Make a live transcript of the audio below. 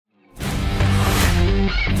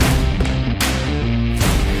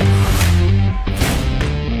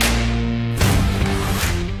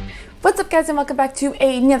What's up, guys, and welcome back to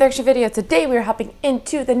another extra video. Today we are hopping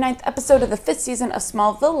into the 9th episode of the 5th season of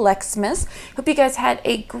Smallville, Lexmas. Hope you guys had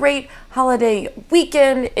a great holiday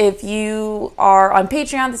weekend. If you are on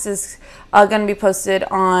Patreon, this is going to be posted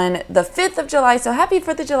on the 5th of July, so happy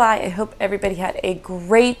 4th of July. I hope everybody had a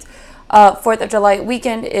great 4th of July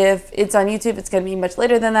weekend. If it's on YouTube, it's going to be much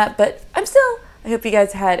later than that, but I hope you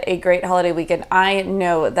guys had a great holiday weekend. I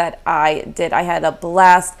know that I did. I had a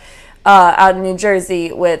blast out in New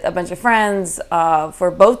Jersey with a bunch of friends for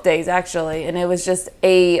both days, actually, and it was just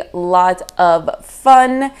a lot of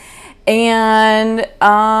fun. And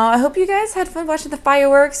I hope you guys had fun watching the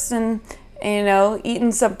fireworks and, you know,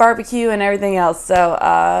 eating some barbecue and everything else. So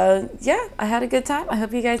yeah, I had a good time. I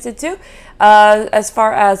hope you guys did too. As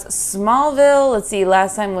far as Smallville, let's see,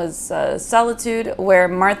 last time was Solitude, where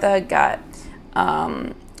Martha got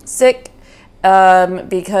sick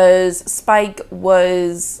because Spike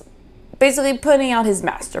was basically putting out his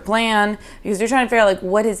master plan because they're trying to figure out like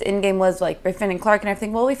what his end game was, like Griffin and Clark and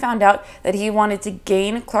everything. Well, we found out that he wanted to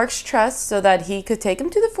gain Clark's trust so that he could take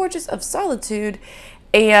him to the Fortress of Solitude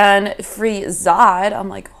and free Zod. I'm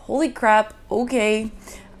like, holy crap, okay.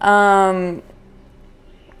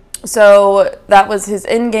 So that was his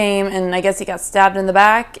end game, and I guess he got stabbed in the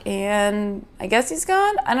back, and I guess he's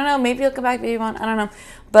gone. I don't know, maybe he'll come back, maybe he won't, I don't know.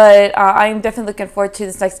 But I'm definitely looking forward to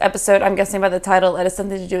this next episode. I'm guessing by the title it has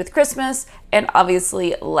something to do with Christmas and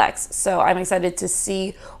obviously Lex. So I'm excited to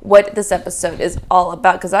see what this episode is all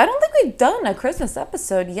about, because I don't think we've done a Christmas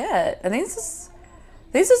episode yet. I think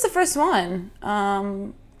this is the first one,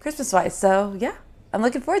 Christmas-wise, so yeah. I'm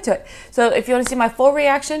looking forward to it. So if you want to see my full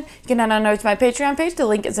reaction, you can head on over to my Patreon page. The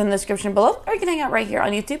link is in the description below. Or you can hang out right here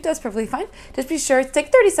on YouTube. That's perfectly fine. Just be sure to take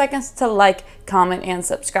 30 seconds to like, comment, and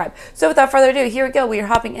subscribe. So without further ado, here we go. We are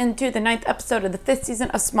hopping into the 9th episode of the 5th season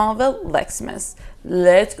of Smallville, Lexmas.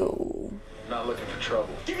 Let's go. Not looking for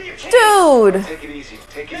trouble. Dude! Take it easy.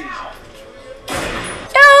 Take it easy.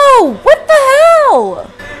 Yo! What the hell?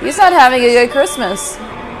 He's not having a good Christmas.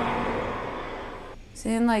 Is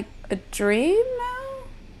he in like a dream now?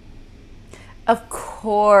 Of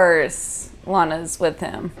course, Lana's with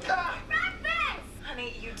him.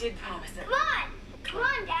 Honey, you did promise it. Come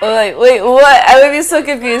on, Dad. Wait, what? I would be so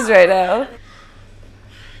confused right now.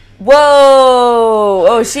 Whoa!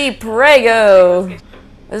 Oh, she prego. Is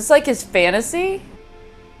this like his fantasy?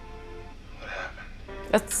 What happened?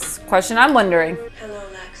 That's the question I'm wondering. Hello,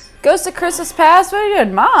 Lex. Ghost of Christmas Past? What are you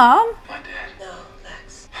doing, Mom? My dad. No,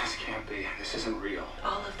 Lex. This can't be. This isn't real.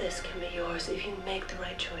 All of this can be yours if you make the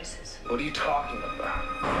right choices. What are you talking about?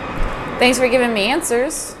 Thanks for giving me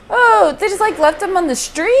answers. Oh, they just like left him on the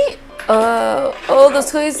street? Oh,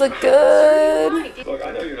 those cookies look good. Look,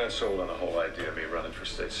 I know you're not sold on the whole idea of me running for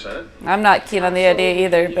state senate. I'm not keen on the idea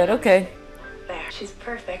either, but okay. There, she's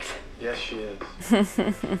perfect. Yes, she is.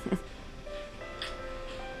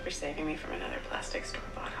 For saving me from another plastic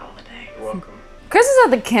store-bought holiday. You're welcome. Christmas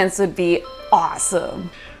at the Kents would be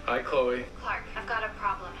awesome. Hi, Chloe. Clark, I've got a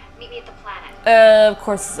problem. Meet me at the planet. Of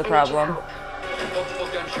course it's a problem.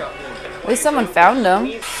 At least someone found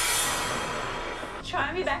him. Try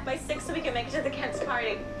and be back by 6 so we can make it to the Kent's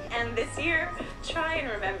party. And this year, try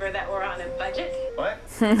and remember that we're on a budget. What?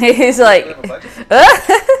 He's like, Lex,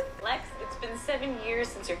 it's been 7 years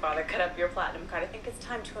since your father cut up your platinum card. I think it's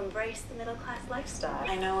time to embrace the middle-class lifestyle.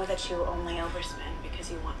 I know that you only overspend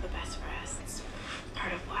because you want the best for us. It's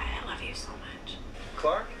part of why I love you so much.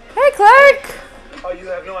 Clark? hey, Clark. Oh, you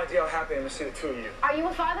have no idea how happy I'm to see the two of you. Are you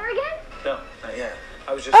a father again? No, not yet.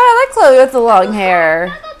 I was just... Oh, I like Chloe with the long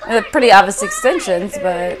hair. And the pretty obvious extensions,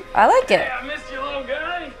 but I like it. Hey, I missed you, little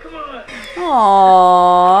guy. Come on.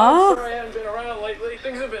 Aww. Sorry I haven't been around lately.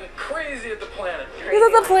 Things have been crazy at the planet. He's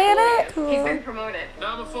at the planet? He's Cool. been promoted.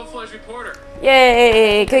 Now I'm a full-fledged reporter.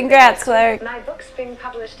 Yay, congrats, Clark. My book's being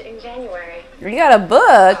published in January. You got a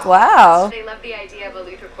book, wow. They love the idea of a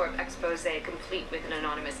Luthor Corp expose complete with an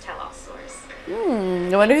anonymous tell-all source.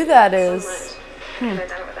 I wonder who that is. I could have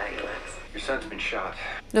done it without you, Lex. Your son's been shot.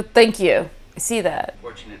 No, thank you. I see that.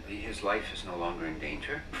 Fortunately, his life is no longer in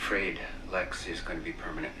danger. I'm afraid Lex is going to be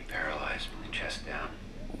permanently paralyzed from the chest down.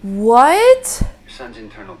 What? Your son's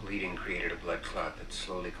internal bleeding created a blood clot that's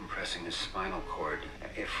slowly compressing his spinal cord.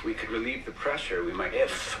 If we could relieve the pressure, we might...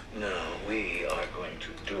 No, we are going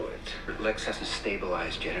to do it. Lex hasn't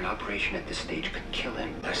stabilized yet. An operation at this stage could kill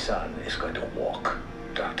him. My son is going to walk,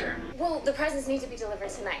 Doctor. Well, the presents need to be delivered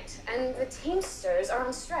tonight, and the Teamsters are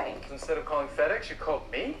on strike. Instead of calling FedEx, you called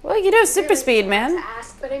me? Well, you do super speed, man. To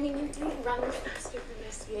ask, but I mean, you do run faster than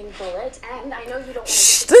a speeding bullet, and I know you don't want to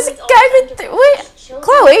Shh, get the this toys all guy under been... the Wait, children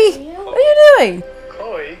Chloe, from you. what are you doing?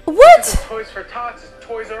 Chloe? What? Get the toys for tots at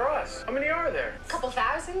Toys R Us. How many are there? Couple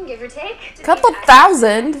thousand, give or take. Couple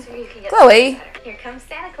thousand? So you can get Chloe. Here comes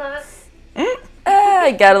Santa Claus.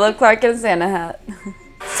 I gotta look Clark in a Santa hat.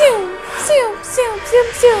 Zoom, zoom, zoom, zoom,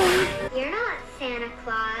 zoom. You're not Santa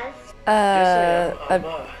Claus.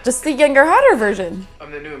 Just the younger, hotter version.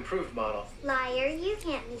 I'm the new improved model. Liar, you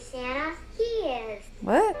can't be Santa. He is.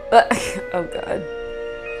 What? Oh god.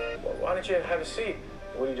 Well, why don't you have a seat?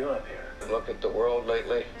 What are you doing up here? Look at the world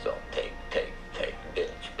lately. So take, bitch.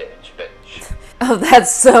 Oh,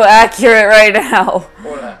 that's so accurate right now.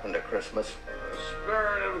 What happened to Christmas? The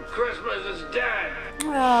spirit of Christmas is dead.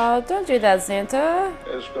 Oh, don't do that, Santa.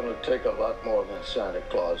 It's gonna take a lot more than Santa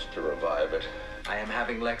Claus to revive it. I am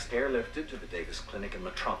having Lex airlifted to the Davis Clinic in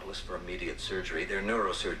Metropolis for immediate surgery. Their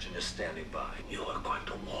neurosurgeon is standing by. You are going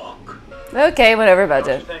to walk. Okay, whatever,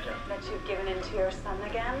 budget. Thinking. That you've given in to your son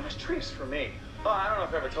again? There's trees for me. Oh, I don't know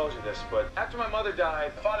if I ever told you this, but after my mother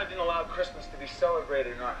died, Father didn't allow Christmas to be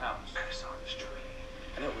celebrated in our house. I saw this tree,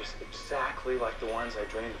 and it was exactly like the ones I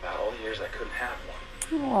dreamed about all the years I couldn't have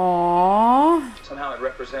one. Aww. Somehow it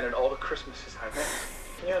represented all the Christmases I missed.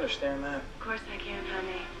 Can you understand that? Of course I can,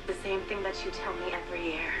 honey. The same thing that you tell me every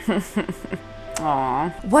year.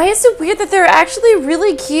 Aww. Why is it weird that they're actually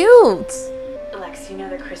really cute? Lex, you know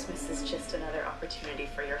that Christmas is just another opportunity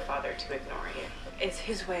for your father to ignore you. It's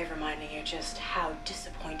his way of reminding you just how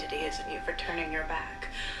disappointed he is in you for turning your back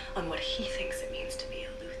on what he thinks it means to be a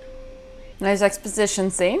Lutheran. Nice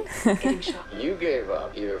exposition scene. Getting shot. You gave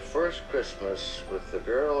up your first Christmas with the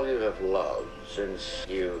girl you have loved since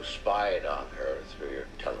you spied on her through your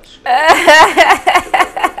telescope. To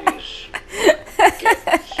these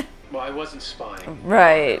gifts. Well, I wasn't spying.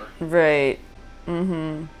 Right.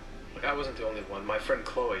 Mm-hmm. Look, I wasn't the only one. My friend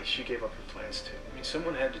Chloe, she gave up her plans too. I mean,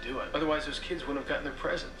 someone had to do it. Otherwise, those kids wouldn't have gotten their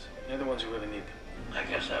presents. They're the ones who really need them. I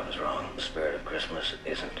guess I was wrong. The spirit of Christmas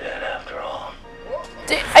isn't dead after all.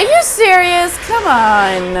 Are you serious? Come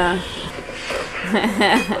on.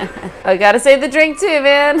 I gotta save the drink too,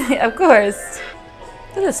 man. Of course.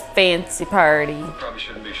 Look at this fancy party. Probably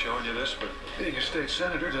shouldn't be showing you this, but being a state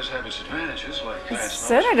senator does have its advantages, like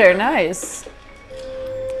Senator, nice.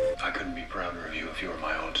 I couldn't be prouder of you if you were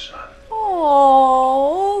my own son.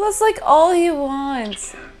 Oh, that's like all he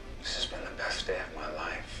wants. This has been the best day of my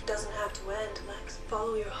life. Doesn't have to end, Lex.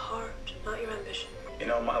 Follow your heart, not your ambition. You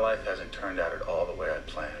know, my life hasn't turned out at all the way I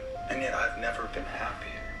planned. And yet I've never been happier.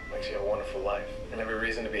 Makes you a wonderful life and every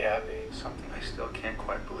reason to be happy. Something I still can't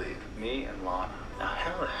quite believe. Me and Lana. Now,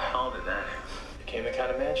 how the hell did that happen? Became the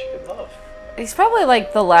kind of man she could love. He's probably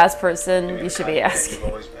like the last person you should be asking. You've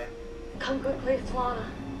always been. Come quickly, it's Lana.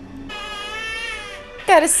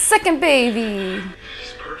 Got a second baby.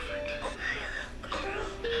 She's perfect.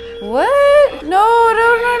 What? No.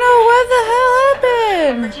 What the hell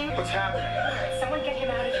happened? What's happening? Someone get him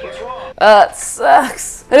out of here. What's wrong? It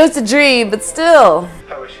sucks. I know it's a dream, but still.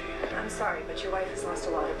 How is she? I'm sorry, but your wife has lost a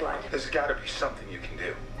lot of blood. There's got to be something you can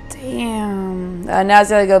do. Damn. Now he's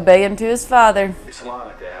gotta go beg him to his father. It's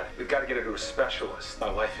Lana, Dad. We've got to get her to a specialist.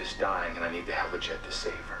 My wife is dying, and I need the helijet to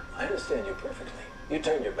save her. I understand you perfectly. You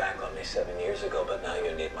turned your back on me 7 years ago, but now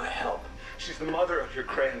you need my help. She's the mother of your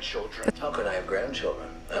grandchildren. How can I have grandchildren?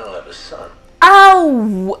 I don't have a son.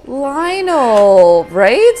 Ow! Lionel,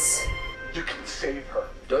 right? You can save her.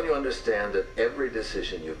 Don't you understand that every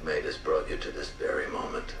decision you've made has brought you to this very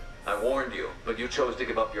moment? I warned you, but you chose to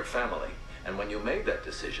give up your family. And when you made that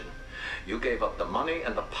decision, you gave up the money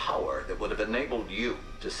and the power that would have enabled you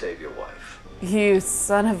to save your wife. You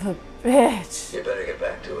son of a bitch. You better get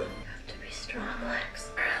back to it. To be strong, Lex.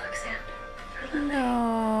 For Alexander. For No.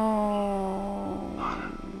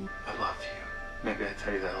 Lana, I love you. Maybe I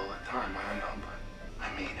tell you that all the time, I don't know, but I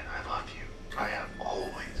mean it. I love you. I have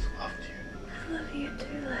always loved you. I love you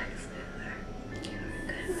too, Lex. You're a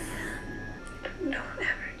good man. Don't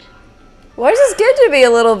ever. Why is this getting to me a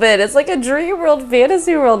little bit? It's like a dream world,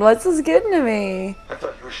 fantasy world. What's this getting to me? I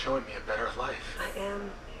thought you were showing me a better life. I am.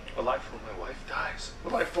 A life where my wife dies. A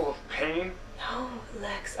life full of pain. No,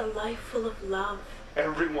 Lex, a life full of love.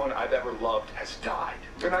 Everyone I've ever loved has died.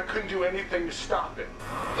 And I couldn't do anything to stop it.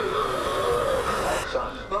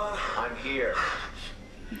 Son, I'm here.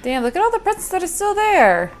 Damn, look at all the presents that are still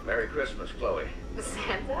there. Merry Christmas, Chloe.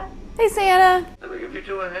 Santa? Hey, Santa. Let me give you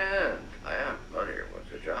two a hand. I am money. What's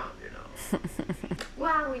your job, you know?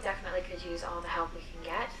 Well, we definitely could use all the help we can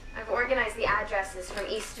get. I've organized the addresses from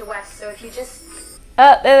east to west, so if you just...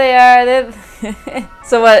 Oh, there they are.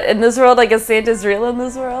 So what, in this world, I guess Santa's real in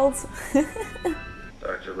this world?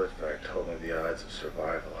 Dr. Litvak told me the odds of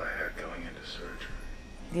survival I had going into surgery.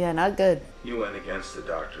 Yeah, not good. You went against the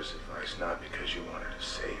doctor's advice not because you wanted to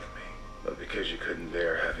save me, but because you couldn't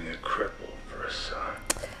bear having a cripple for a son.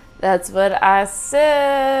 That's what I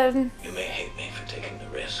said. You may hate me for taking the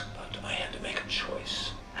risk, but I had to make a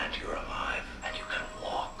choice. And you're alive, and you can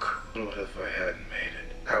walk. What if I hadn't made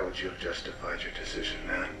it? How would you have justified your decision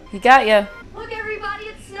then? He got you. Look, everybody,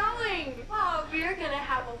 it's snowing. Oh, we're gonna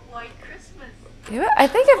have a white Christmas. I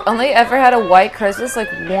think I've only ever had a white Christmas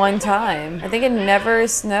like one time. I think it never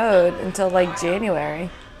snowed until like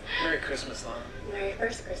January. Merry Christmas, Lana. Merry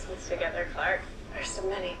first Christmas together, Clark. First of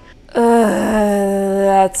many.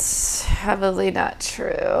 That's probably not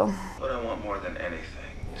true. What I want more than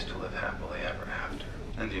anything is to live happily ever after.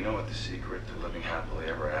 And do you know what the secret to living happily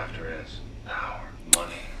ever after is? Power.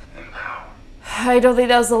 Money and power. I don't think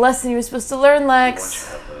that was the lesson you were supposed to learn, Lex. Once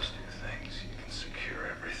you have those two things, you can secure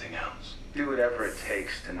everything else. Do whatever it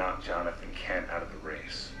takes to knock Jonathan Kent out of the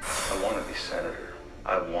race. I want to be senator.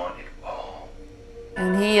 I want it all.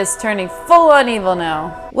 And he is turning full on evil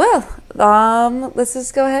now. Well, let's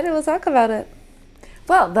just go ahead and we'll talk about it.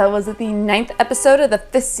 Well, that was the 9th episode of the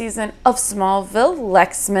 5th season of Smallville,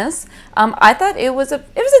 Lexmas. I thought it was a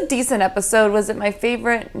decent episode. Was it my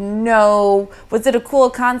favorite? No. Was it a cool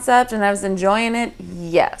concept and I was enjoying it?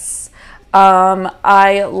 Yes.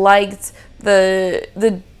 I liked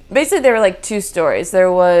basically there were like two stories.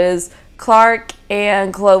 There was Clark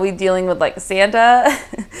and Chloe dealing with like Santa,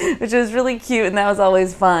 which was really cute and that was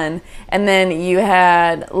always fun. And then you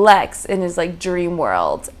had Lex in his like dream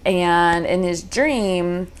world, and in his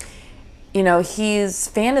dream, you know, his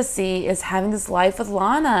fantasy is having this life with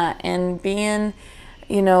Lana and being,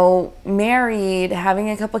 you know, married, having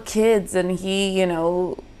a couple kids, and he, you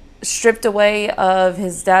know, stripped away of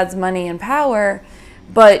his dad's money and power,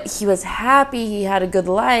 but he was happy, he had a good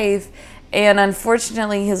life. And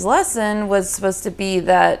unfortunately, his lesson was supposed to be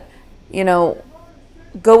that, you know,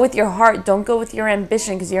 go with your heart, don't go with your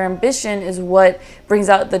ambition, because your ambition is what brings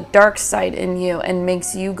out the dark side in you and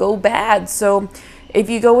makes you go bad. So if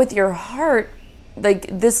you go with your heart, like,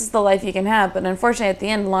 this is the life you can have. But unfortunately, at the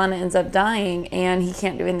end, Lana ends up dying and he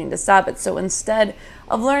can't do anything to stop it. So instead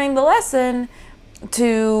of learning the lesson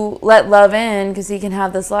to let love in, because he can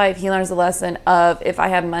have this life, he learns the lesson of, if I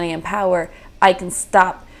have money and power, I can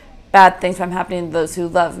stop bad things from happening to those who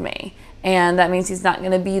love me. And that means he's not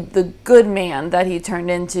going to be the good man that he turned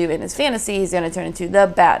into in his fantasy. He's going to turn into the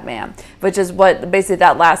bad man, which is what basically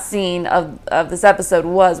that last scene of this episode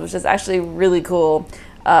was, which is actually really cool.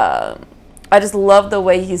 I just love the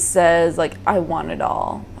way he says, like, I want it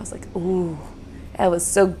all. I was like, ooh, that was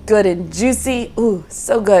so good and juicy. Ooh,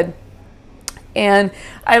 so good. And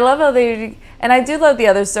I love how and I do love the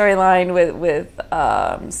other storyline with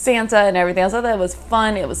Santa and everything. I thought that was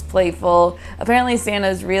fun. It was playful. Apparently Santa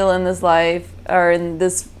is real in this life, or in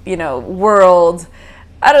this, you know, world.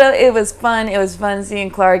 I don't know. It was fun. It was fun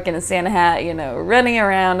seeing Clark in a Santa hat, you know, running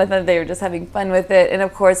around. I thought they were just having fun with it. And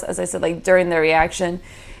of course, as I said, like during the reaction,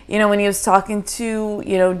 you know, when he was talking to,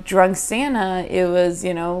 you know, drunk Santa, it was,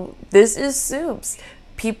 you know, this is Soups.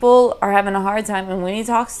 People are having a hard time, and when he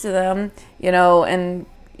talks to them, you know, and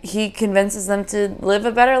he convinces them to live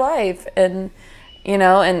a better life, and, you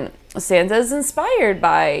know, and Santa is inspired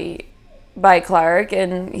by Clark,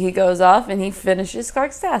 and he goes off and he finishes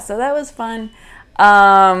Clark's task. So that was fun.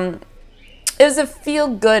 It was a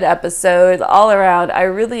feel-good episode all around. I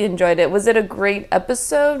really enjoyed it. Was it a great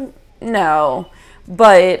episode? No,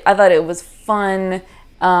 but I thought it was fun.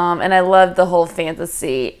 And I loved the whole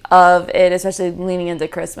fantasy of it, especially leaning into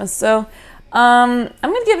Christmas. So I'm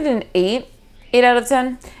going to give it an 8 out of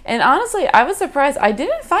 10. And honestly, I was surprised. I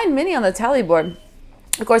didn't find many on the tally board.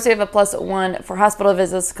 Of course, we have a +1 for hospital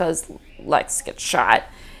visits because Lex gets shot.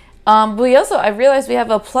 But we also, I realized we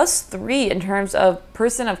have a +3 in terms of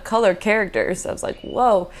person of color characters. So I was like,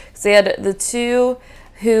 whoa. So they had the two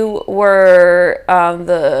who were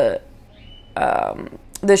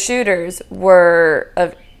the shooters were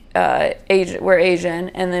Asian,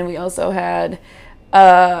 and then we also had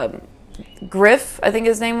Griff, I think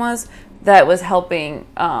his name was, that was helping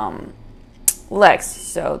Lex.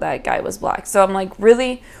 So that guy was black. So I'm like,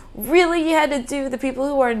 really you had to do the people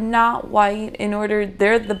who are not white in order,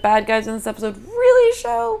 they're the bad guys in this episode? Really,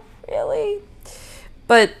 show? Really?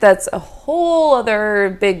 But that's a whole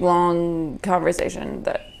other big long conversation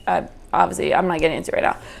that obviously I'm not getting into right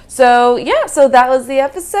now. So yeah, so that was the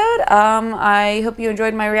episode. I hope you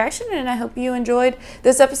enjoyed my reaction, and I hope you enjoyed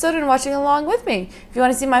this episode and watching along with me. If you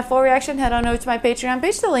want to see my full reaction, head on over to my Patreon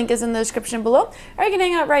page. The link is in the description below. Or you can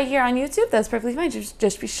hang out right here on YouTube. That's perfectly fine.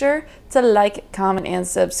 Just be sure to like, comment, and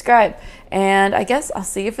subscribe. And I guess I'll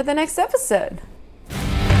see you for the next episode.